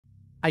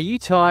Are you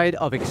tired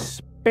of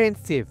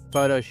expensive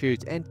photo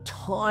shoots and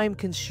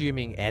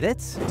time-consuming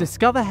edits?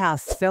 Discover how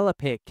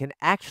SellerPic can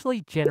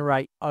actually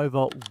generate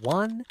over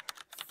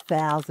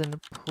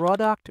 1,000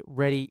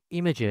 product-ready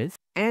images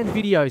and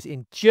videos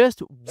in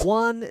just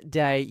one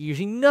day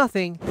using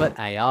nothing but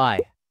AI.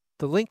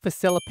 The link for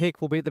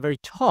SellerPic will be at the very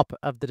top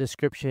of the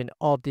description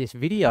of this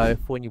video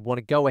for when you want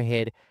to go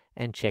ahead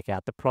and check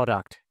out the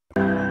product.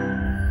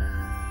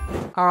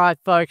 All right,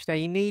 folks, now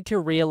you need to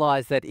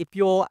realize that if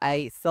you're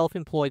a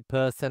self-employed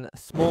person,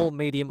 small,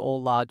 medium, or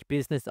large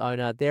business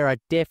owner, there are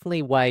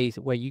definitely ways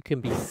where you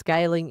can be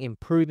scaling,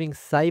 improving,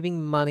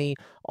 saving money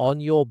on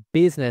your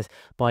business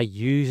by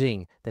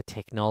using the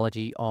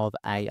technology of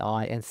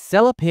AI. And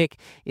SellerPic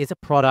is a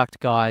product,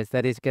 guys,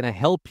 that is going to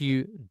help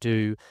you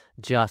do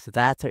just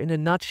that. So in a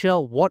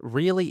nutshell, what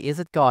really is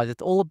it, guys?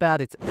 It's all about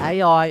its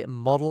AI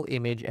model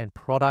image and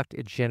product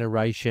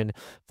generation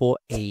for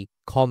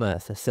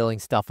e-commerce, so selling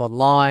stuff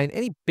online,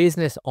 any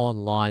business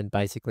online,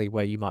 basically,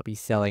 where you might be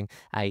selling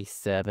a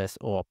service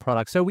or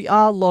product. So we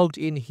are logged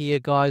in here,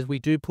 guys. We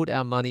do put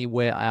our money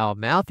where our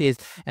mouth is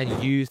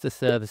and use the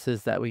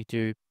services that we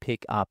do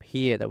pick up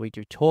here, that we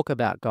do talk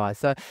about, guys.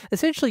 So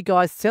essentially,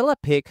 guys,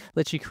 SellerPic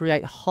lets you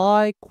create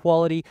high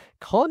quality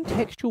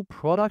contextual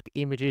product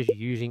images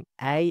using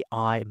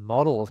AI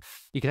models.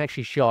 You can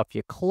actually show off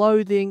your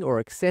clothing or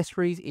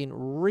accessories in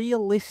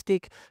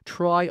realistic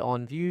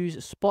try-on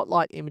views,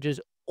 spotlight images,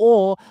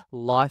 or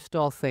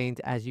lifestyle scenes,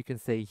 as you can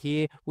see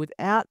here,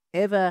 without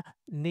ever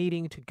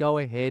needing to go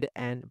ahead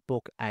and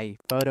book a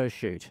photo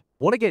shoot.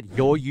 Want to get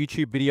your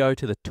YouTube video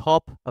to the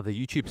top of the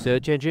YouTube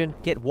search engine?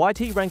 Get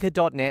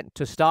YTRanker.net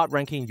to start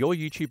ranking your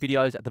YouTube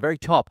videos at the very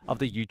top of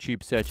the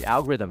YouTube search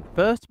algorithm.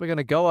 First, we're going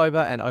to go over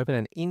and open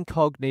an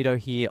incognito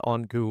here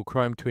on Google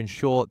Chrome to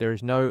ensure there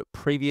is no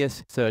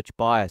previous search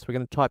bias. We're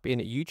going to type in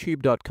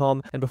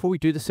youtube.com, and before we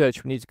do the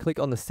search, we need to click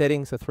on the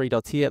settings, the three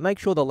dots here. Make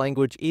sure the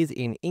language is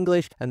in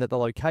English and that the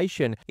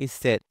location is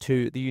set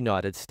to the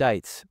United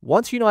States.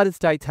 Once United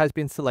States has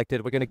been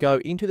selected, we're going to go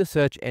into the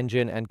search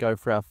engine and go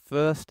for our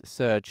first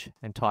search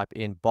and type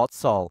in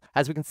BotSol.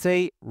 As we can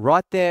see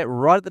right there,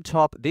 right at the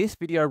top, this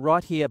video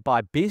right here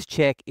by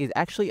BizCheck is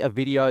actually a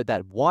video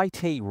that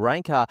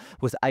YTRanker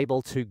was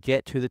able to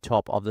get to the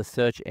top of the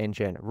search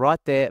engine. Right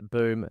there,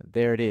 boom,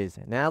 there it is.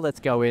 Now let's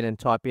go in and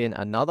type in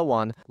another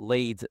one,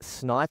 Leads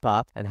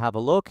Sniper, and have a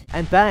look.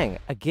 And bang,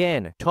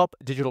 again, top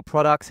digital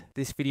products,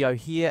 this video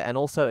here, and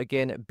also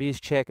again,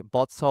 BizCheck,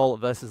 BotSol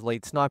versus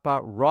Lead Sniper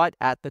right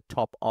at the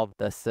top of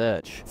the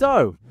search.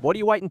 So what are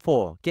you waiting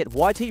for? Get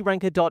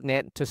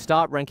YTRanker.net to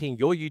start ranking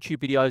your YouTube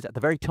videos at the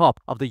very top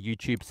of the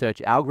YouTube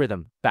search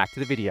algorithm. Back to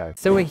the video.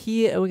 So we're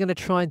here and we're going to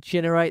try and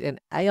generate an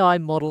AI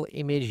model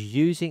image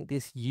using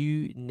this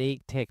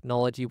unique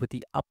technology with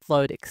the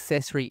upload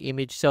accessory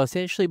image. So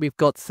essentially we've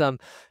got some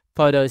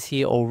photos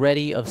here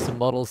already of some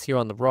models here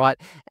on the right,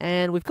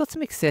 and we've got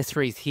some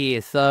accessories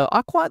here. So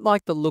I quite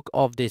like the look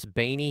of this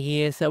beanie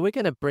here. So we're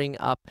going to bring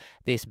up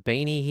this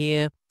beanie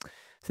here.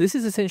 So this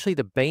is essentially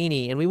the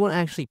beanie, and we want to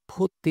actually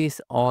put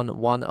this on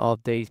one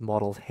of these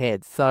models'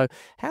 heads. So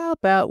how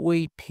about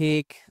we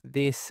pick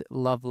this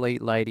lovely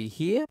lady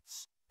here?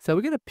 So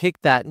we're going to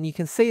pick that, and you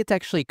can see it's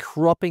actually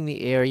cropping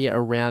the area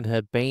around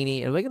her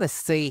beanie, and we're going to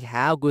see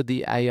how good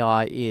the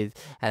AI is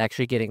at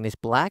actually getting this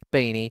black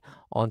beanie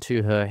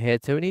onto her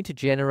head. So we need to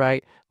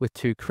generate with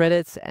 2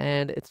 credits,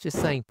 and it's just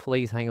saying,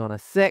 please hang on a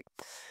sec.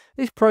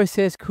 This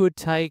process could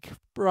take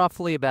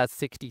roughly about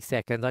 60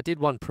 seconds. I did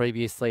one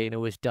previously and it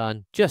was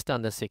done just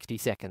under 60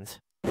 seconds.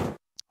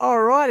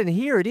 All right, and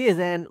here it is,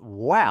 and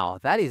wow,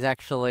 that is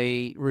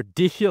actually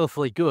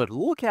ridiculously good.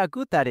 Look how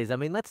good that is. I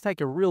mean, let's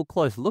take a real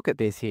close look at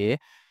this here.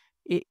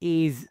 It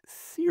is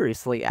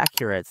seriously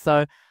accurate.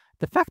 So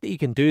the fact that you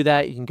can do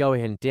that, you can go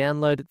ahead and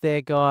download it there,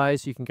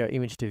 guys. You can go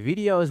image to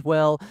video as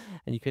well,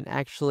 and you can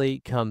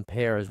actually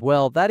compare as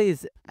well. That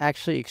is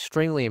actually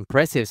extremely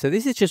impressive. So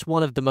this is just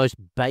one of the most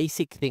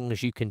basic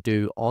things you can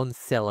do on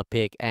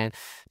SellerPic, and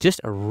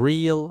just a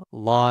real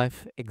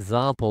life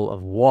example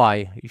of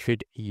why you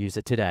should use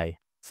it today.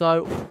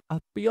 So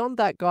beyond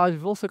that, guys,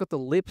 we've also got the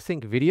lip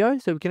sync video,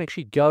 so we can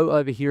actually go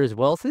over here as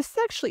well. So this is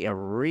actually a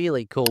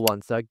really cool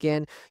one. So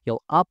again,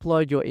 you'll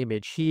upload your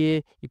image here.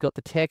 You've got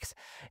the text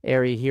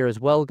area here as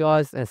well,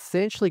 guys. And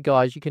essentially,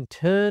 guys, you can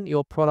turn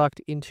your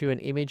product into an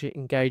image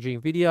engaging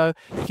video.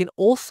 You can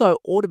also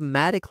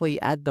automatically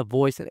add the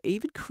voice and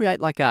even create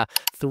like a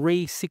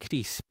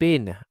 360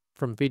 spin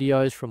from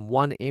videos from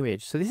one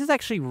image. So this is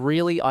actually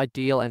really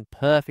ideal and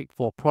perfect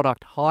for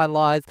product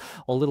highlights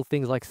or little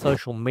things like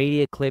social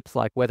media clips,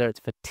 like whether it's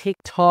for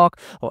TikTok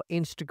or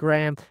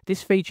Instagram.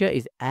 This feature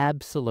is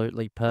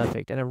absolutely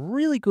perfect and a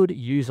really good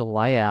user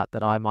layout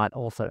that I might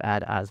also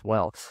add as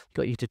well. You've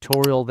got your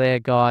tutorial there,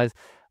 guys.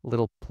 A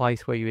little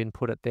place where you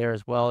input it there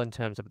as well in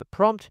terms of the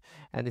prompt.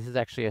 And this is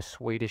actually a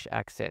Swedish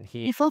accent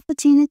here. If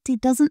opportunity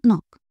doesn't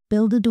knock,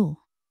 build a door.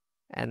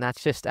 And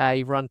that's just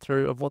a run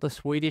through of what the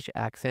Swedish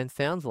accent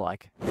sounds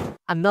like.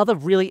 Another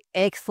really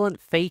excellent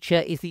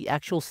feature is the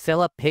actual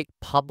SellerPic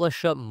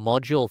publisher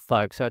module,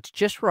 folks. So it's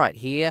just right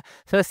here.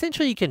 So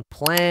essentially you can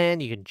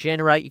plan, you can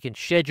generate, you can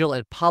schedule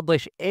and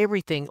publish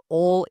everything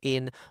all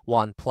in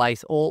one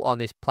place, all on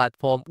this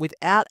platform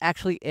without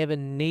actually ever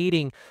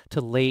needing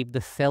to leave the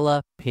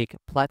SellerPic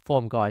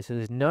platform, guys. So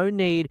there's no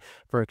need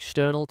for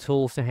external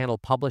tools to handle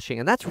publishing.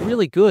 And that's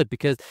really good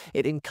because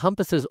it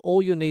encompasses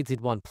all your needs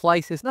in one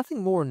place. There's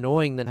nothing more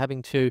annoying than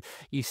having to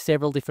use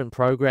several different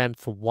programs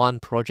for one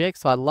project.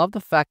 So I love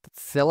the fact that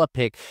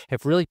SellerPic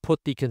have really put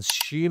the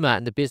consumer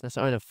and the business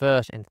owner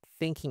first and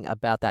thinking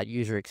about that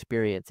user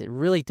experience. It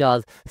really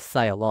does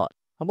say a lot.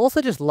 I'm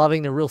also just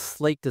loving the real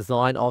sleek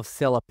design of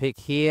SellerPic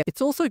here. It's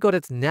also got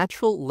its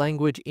natural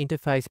language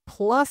interface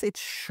plus its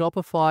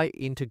Shopify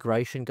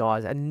integration,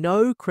 guys, and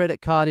no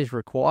credit card is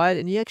required,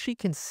 and you actually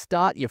can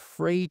start your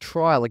free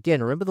trial.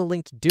 Again, remember the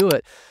link to do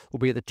it will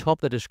be at the top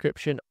of the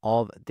description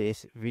of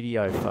this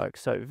video, folks.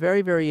 So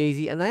very, very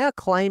easy, and they are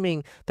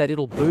claiming that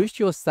it'll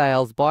boost your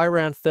sales by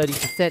around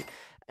 30%.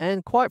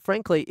 And quite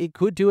frankly, it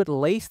could do at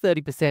least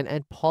 30%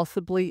 and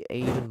possibly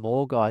even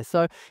more, guys.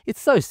 So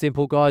it's so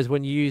simple, guys,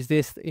 when you use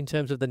this in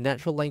terms of the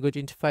natural language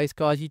interface,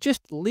 guys. You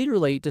just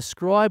literally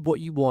describe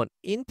what you want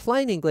in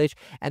plain English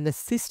and the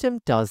system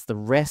does the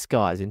rest,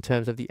 guys, in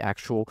terms of the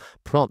actual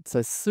prompt.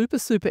 So super,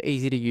 super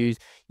easy to use.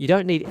 You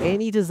don't need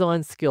any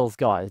design skills,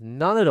 guys.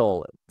 None at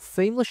all.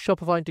 Seamless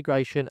Shopify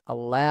integration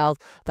allows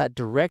that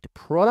direct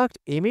product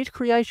image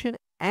creation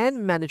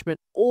and management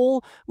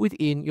all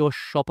within your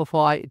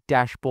Shopify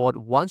dashboard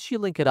once you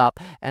link it up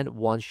and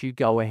once you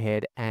go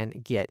ahead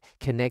and get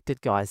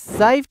connected, guys.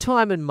 Save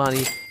time and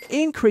money,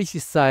 increase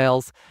your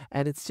sales,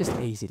 and it's just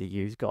easy to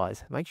use,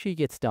 guys. Make sure you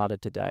get started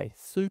today.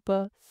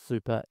 Super,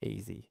 super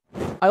easy.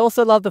 I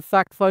also love the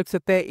fact, folks,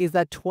 that there is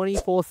that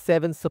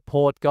 24/7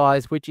 support,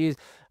 guys, which is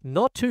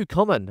not too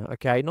common,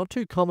 okay? Not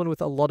too common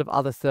with a lot of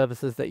other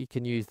services that you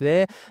can use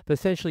there. But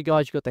essentially,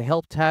 guys, you've got the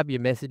help tab, your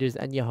messages,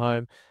 and your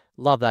home.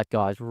 Love that,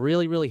 guys.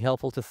 Really, really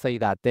helpful to see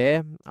that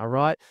there. All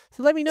right.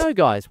 So let me know,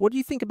 guys, what do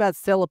you think about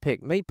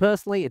SellerPic? Me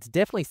personally, it's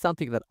definitely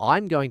something that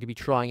I'm going to be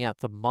trying out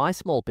for my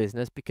small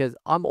business because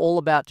I'm all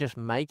about just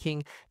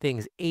making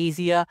things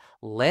easier,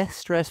 less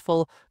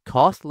stressful,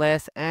 cost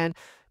less, and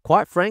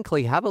quite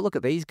frankly, have a look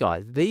at these,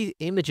 guys. These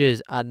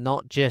images are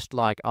not just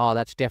like, oh,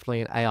 that's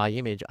definitely an AI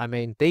image. I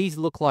mean, these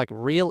look like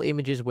real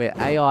images where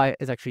AI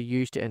is actually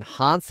used to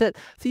enhance it.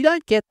 So you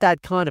don't get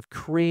that kind of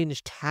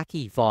cringe,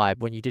 tacky vibe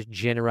when you just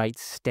generate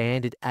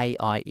standard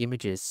AI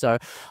images. So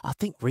I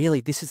think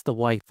really this is the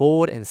way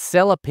forward, and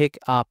SellerPic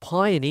are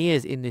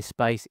pioneers in this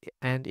space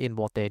and in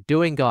what they're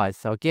doing, guys.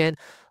 So again,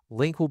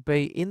 link will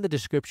be in the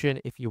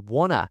description if you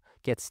want to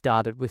get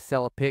started with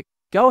SellerPic.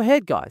 Go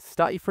ahead, guys.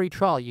 Start your free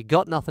trial. You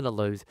got nothing to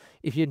lose.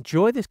 If you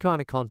enjoy this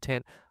kind of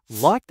content,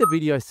 like the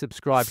video,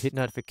 subscribe, hit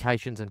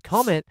notifications, and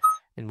comment,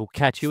 and we'll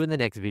catch you in the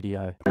next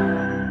video.